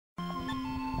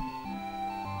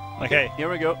Okay. Here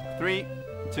we go. 3,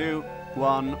 2,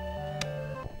 1.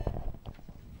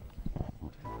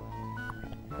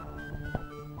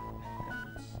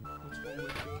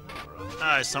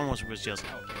 Someone was just...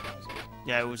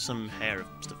 Yeah, it was some hair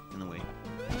stuff in the way.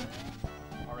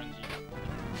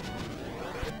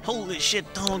 Holy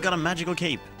shit, Donald got a magical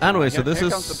cape! Anyway, so this here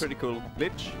is... comes a pretty cool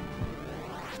glitch.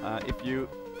 If you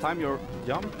time your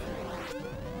jump,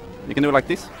 you can do it like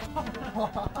this.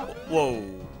 Whoa!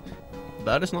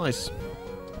 That is nice.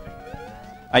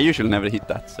 I usually never hit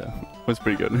that, so it was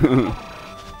pretty good.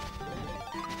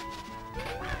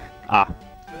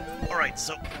 Alright,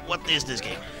 so what is this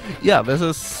game? Yeah, this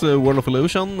is World of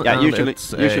Illusion. Yeah, and usually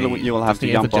it's you will have to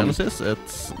Disney game jump for on. Genesis.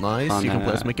 It's nice. On, You can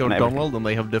play as Mickey or on Donald, and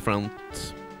they have different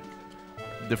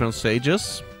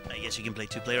stages. I guess you can play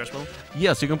 2-player as well?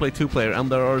 Yes, you can play 2-player,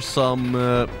 and there are some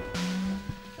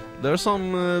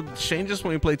changes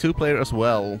when you play 2-player as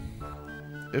well.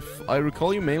 If I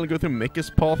recall, you mainly go through Mickey's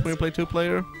path when you play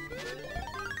 2-player.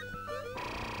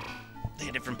 They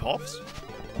have different paths?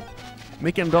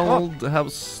 Mickey and Donald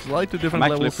have slightly different I'm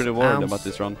levels. actually pretty worried and about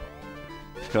this run.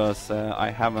 Because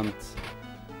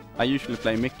I usually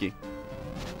play Mickey.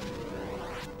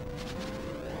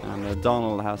 And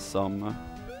Donald has some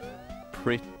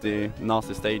pretty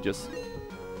nasty stages.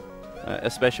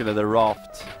 Especially the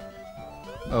raft.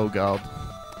 Oh god.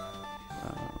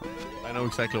 I know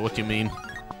exactly what you mean.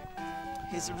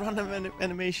 His run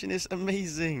animation is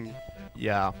amazing!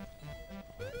 Yeah.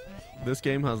 This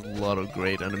game has a lot of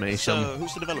great animation. So,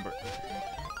 who's the developer?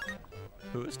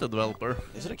 Who is the developer?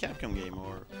 Is it a Capcom game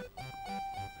or...?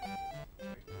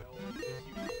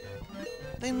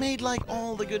 They made like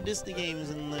all the good Disney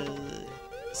games in the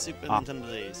Super Nintendo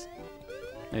days.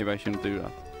 Maybe I shouldn't do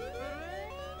that.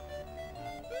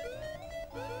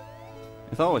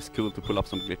 It's always cool to pull up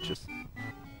some glitches.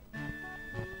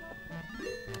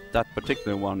 That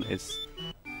particular one is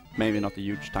maybe not a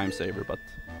huge time saver, but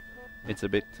it's a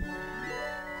bit.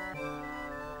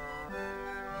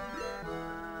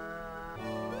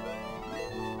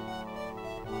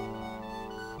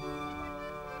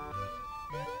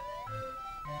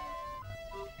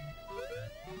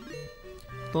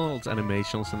 Donald's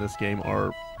animations in this game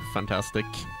are fantastic.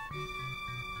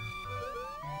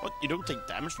 What? You don't take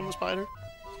damage from the spider?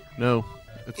 No,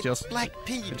 it's just Black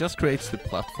Pete! it just creates the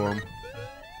platform.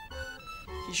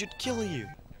 He should kill you!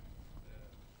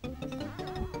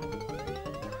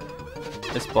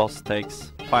 This boss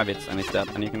takes 5 hits and he's dead,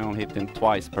 and you can only hit him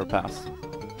twice per pass.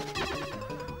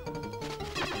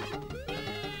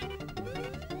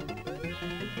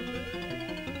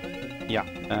 Yeah,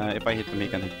 if I hit him, he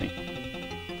can hit me.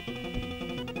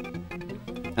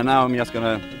 And now I'm just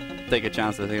gonna take a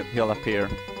chance that he'll appear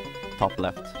top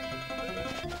left.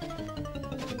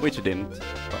 Which he didn't,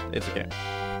 but it's okay.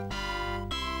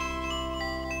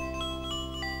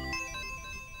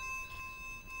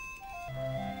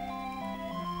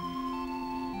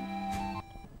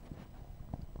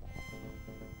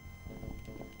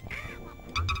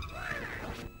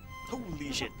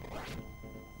 Holy shit!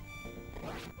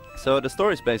 So the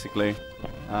story is basically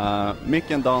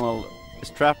Mickey and Donald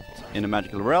is trapped in a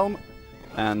magical realm,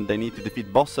 and they need to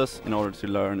defeat bosses in order to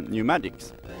learn new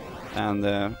magics. And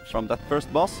from that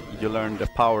first boss, you learn the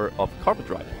power of Carpet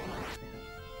Ride.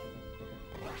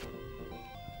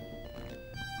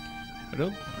 I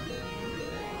don't.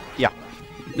 Yeah,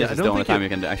 Yeah, this is the only time you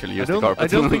can actually use the carpet. I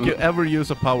don't think you ever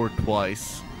use a power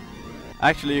twice.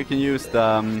 Actually, you can use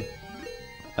the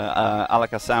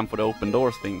Alakazam for the open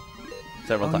doors thing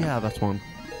several Oh times. yeah, that's one.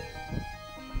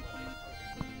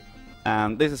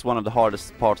 And this is one of the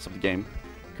hardest parts of the game,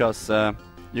 because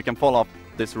you can fall off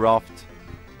this raft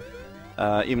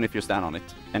even if you stand on it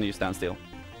and you stand still,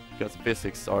 because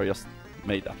physics are just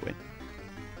made that way.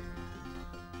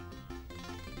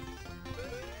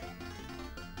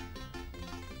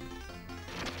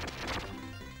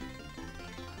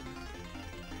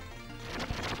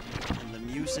 And the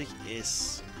music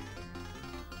is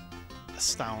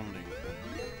astounding.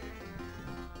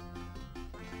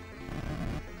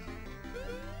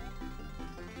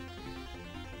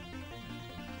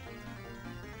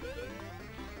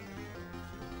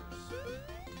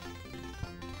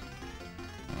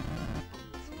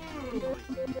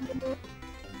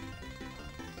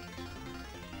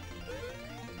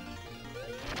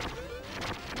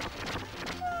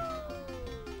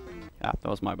 Yeah, that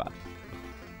was my bad.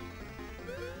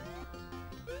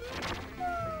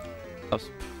 That was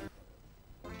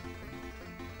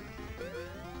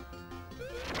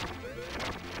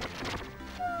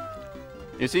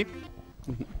you see?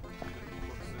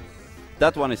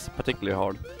 That one is particularly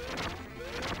hard.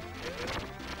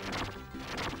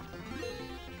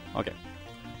 Okay.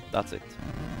 That's it.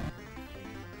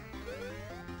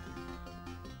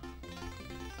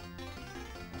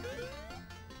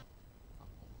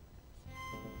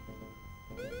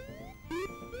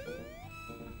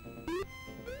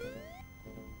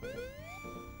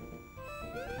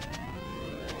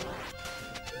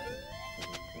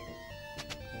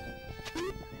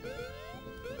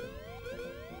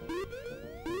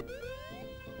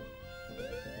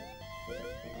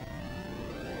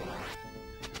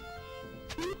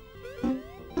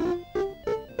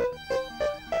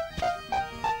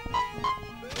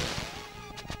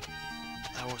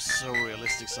 So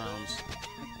realistic sounds,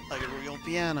 like a real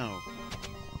piano.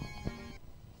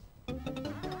 And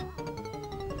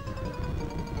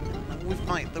we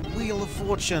fight the Wheel of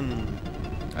Fortune.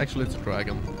 Actually, it's a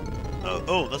dragon.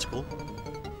 Oh, that's cool.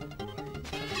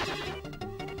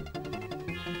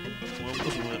 Well, it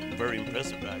wasn't a very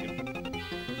impressive dragon.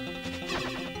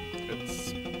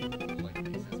 It's like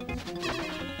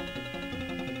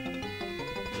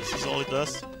This is all it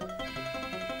does.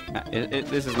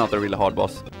 This is not a really hard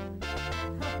boss.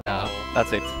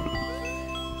 That's it.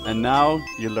 And now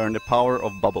you learn the power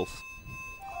of bubbles.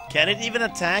 Can it even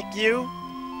attack you?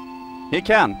 He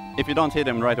can, if you don't hit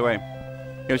him right away.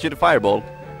 He'll shoot a fireball.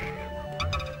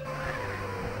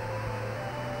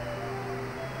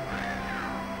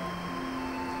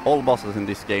 All bosses in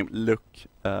this game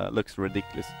looks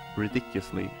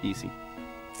ridiculously easy.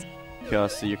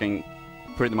 Because you can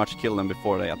pretty much kill them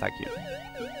before they attack you.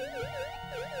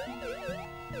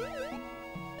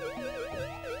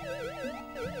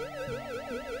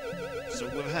 So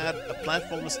we've had a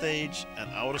platformer stage, an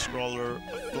auto-scroller,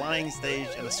 a flying stage,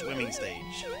 and a swimming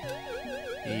stage.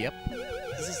 Yep.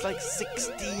 This is like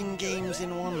 16 games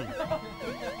in one.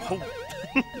 Oh.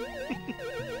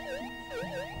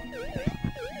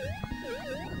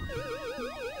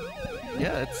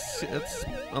 Yeah, it's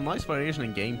a nice variation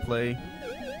in gameplay.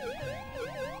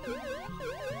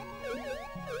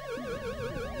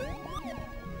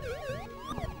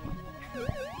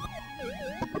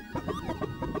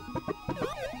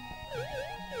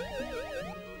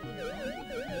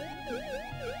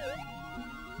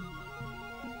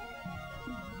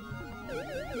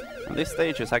 This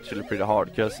stage is actually pretty hard,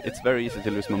 because it's very easy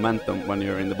to lose momentum when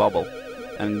you're in the bubble,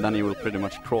 and then you will pretty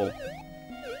much crawl.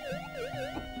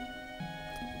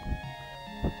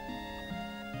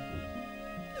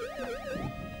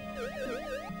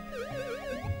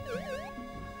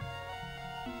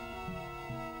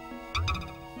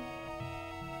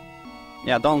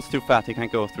 Yeah, Don's too fat, he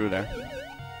can't go through there.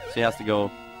 So he has to go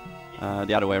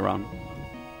the other way around.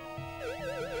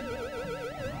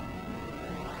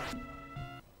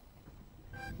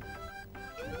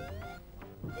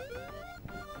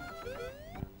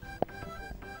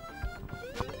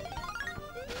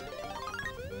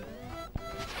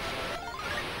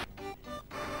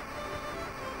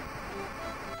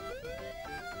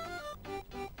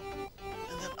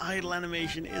 Idle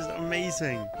animation is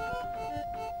amazing.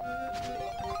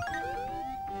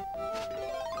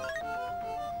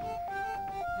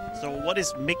 So what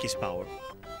is Mickey's power?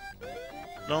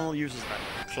 Donald uses that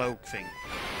cloak thing.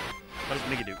 What does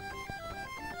Mickey do?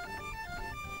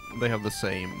 They have the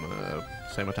same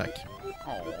attack.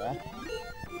 Aww.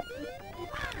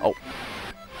 Oh,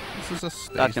 This is a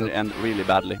stage that can end really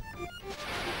badly.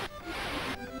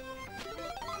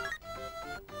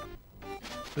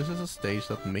 This is a stage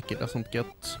that Mickey doesn't get.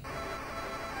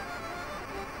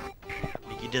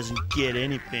 Mickey doesn't get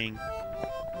anything.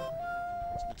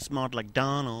 He's not smart like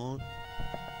Donald.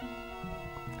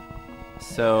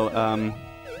 So,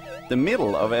 the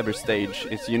middle of every stage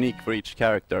is unique for each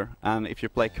character, and if you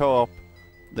play co-op,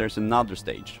 there's another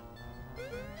stage.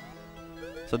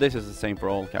 So this is the same for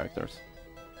all characters.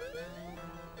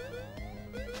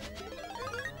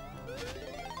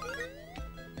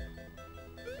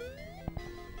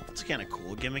 It's a kind of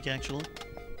cool gimmick, actually.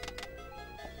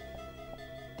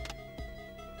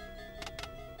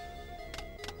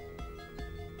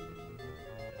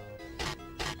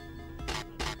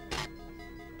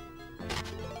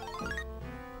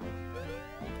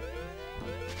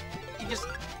 He just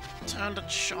turned a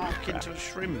shark into a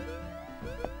shrimp.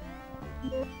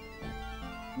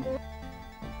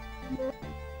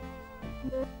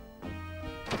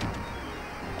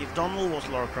 If Donald was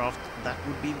Lara Croft, that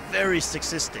would be very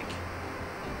sexistic.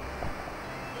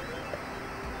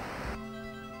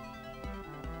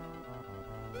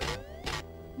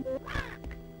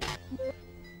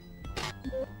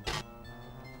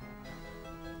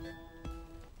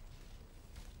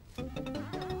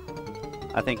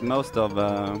 I think most of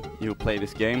you who play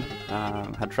this game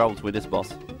had troubles with this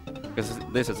boss, because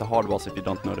this is a hard boss if you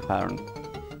don't know the pattern.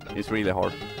 It's really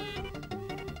hard.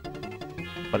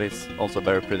 but it's also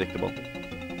very predictable.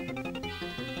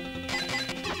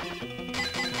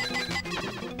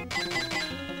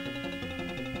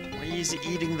 Why is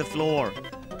he eating the floor?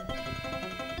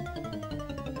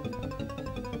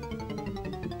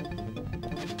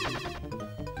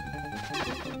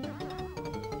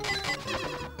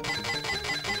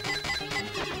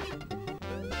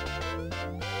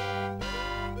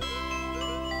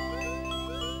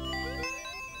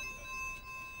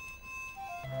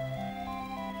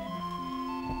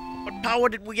 What power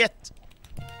did we get?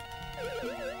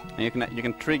 And you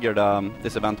can trigger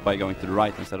this event by going to the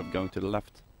right instead of going to the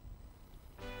left.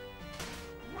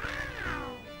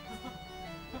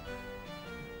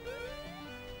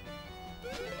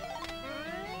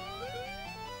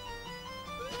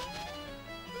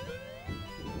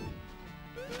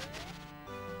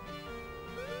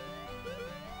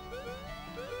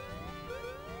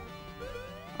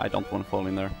 I don't want to fall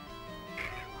in there.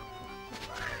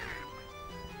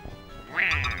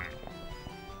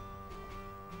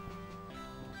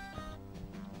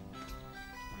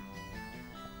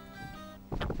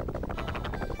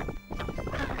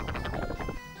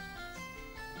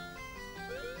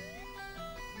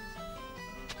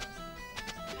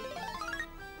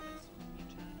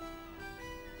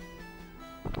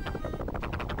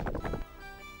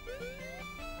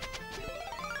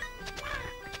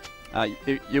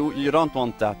 You don't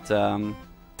want that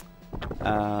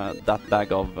that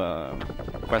bag of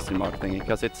question mark thingy,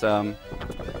 because it's a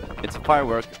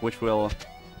firework which will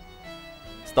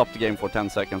stop the game for 10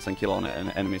 seconds and kill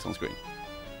enemies on screen.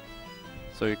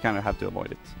 So you kind of have to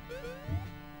avoid it.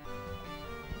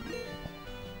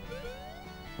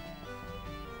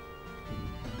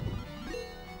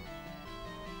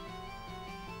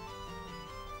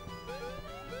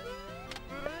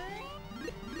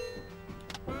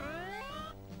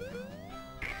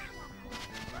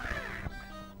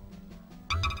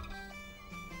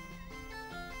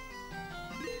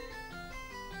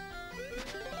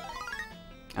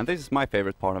 And this is my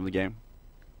favorite part of the game.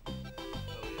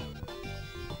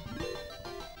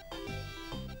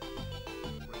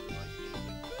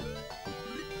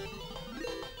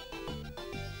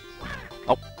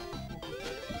 Oh.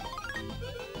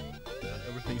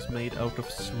 Everything's made out of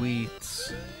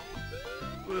sweets.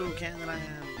 Woo, Candyland.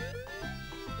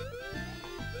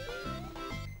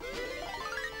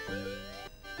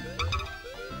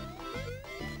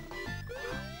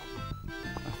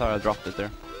 I thought I dropped it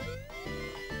there.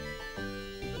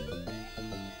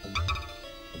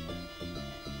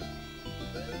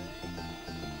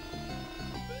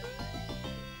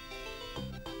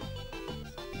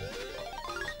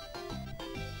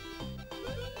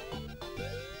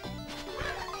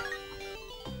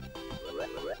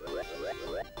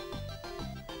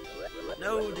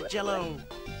 No, the jello.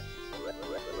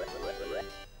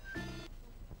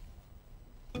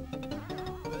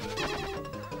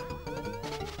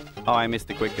 Oh, I missed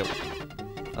the quick kill.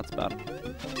 That's bad.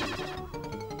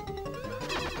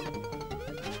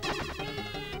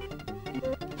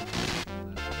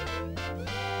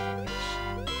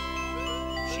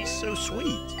 She's so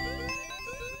sweet.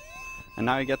 And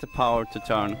now you get the power to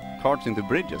turn cards into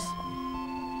bridges.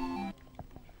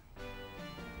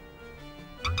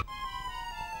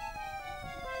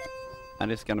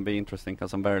 And it's gonna be interesting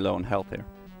because I'm very low on health here.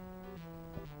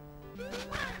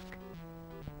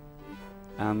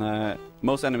 And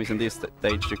most enemies in this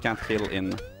stage you can't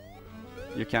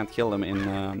kill them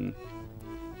in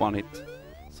one hit,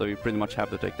 so you pretty much have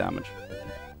to take damage.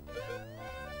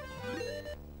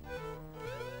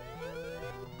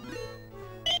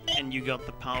 And you got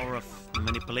the power of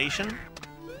manipulation?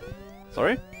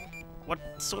 Sorry? What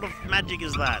sort of magic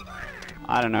is that?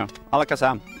 I don't know.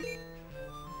 Alakazam.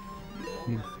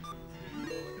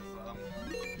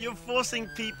 You're forcing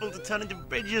people to turn into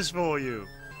bridges for you.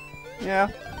 Yeah.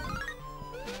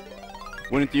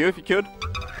 Wouldn't you if you could?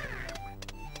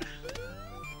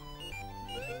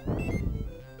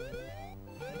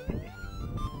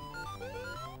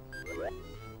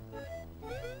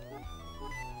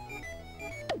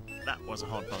 That was a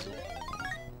hard puzzle.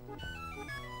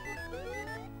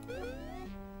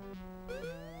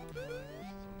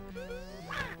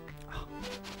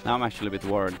 Now I'm actually a bit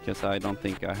worried because I don't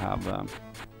think I have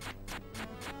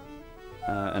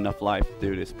enough life to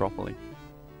do this properly.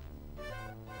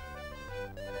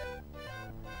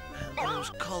 Man, those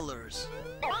colors.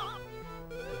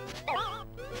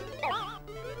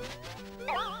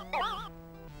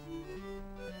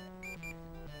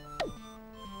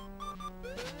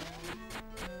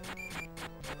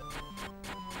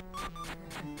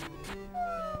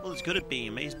 Well, it's good at being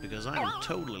amazed because I'm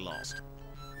totally lost.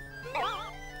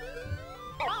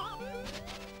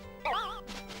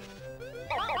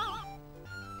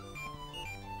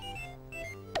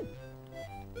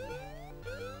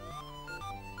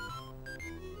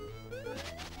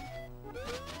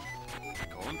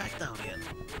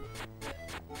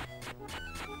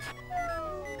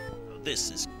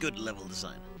 This is good level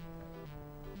design.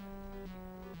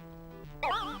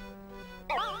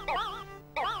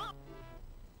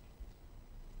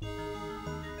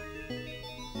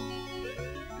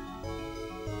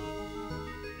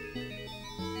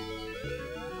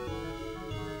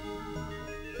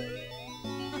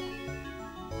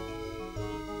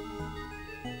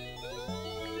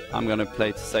 I'm gonna play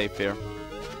it safe here.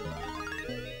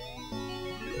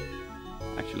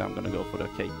 Actually, I'm gonna go for the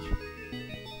cake.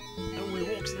 Oh, he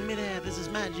walks in midair. This is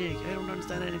magic. I don't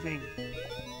understand anything.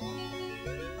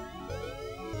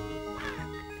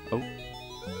 Oh.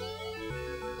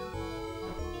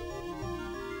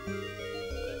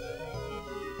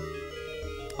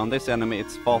 On this enemy,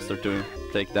 it's faster to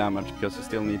take damage because you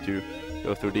still need to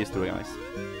go through these two guys.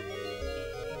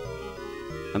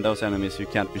 And those enemies you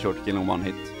can't be sure to kill in one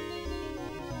hit.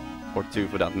 Or two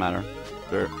for that matter.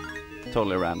 They're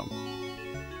totally random.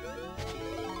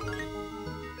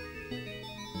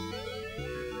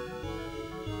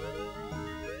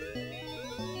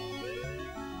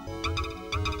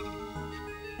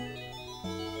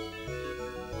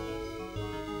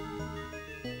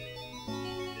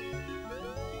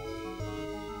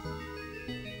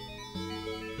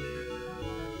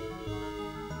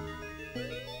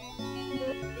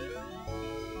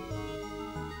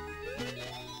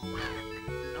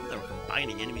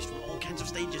 Combining enemies from all kinds of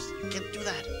stages. You can't do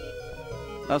that.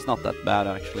 That's not that bad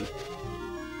actually.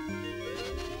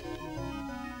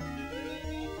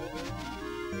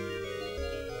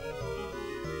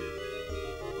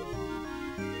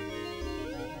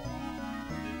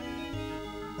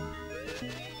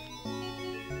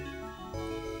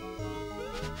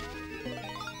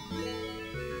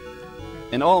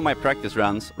 In all my practice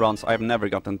runs, I've never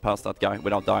gotten past that guy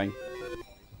without dying.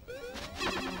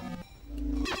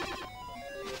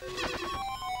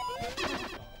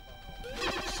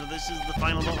 So this is the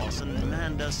final boss, and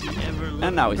man does he ever look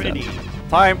And now he's pretty. dead.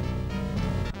 Time!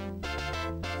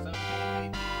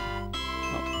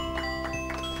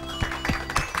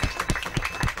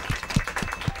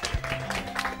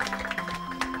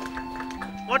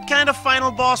 What kind of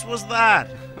final boss was that?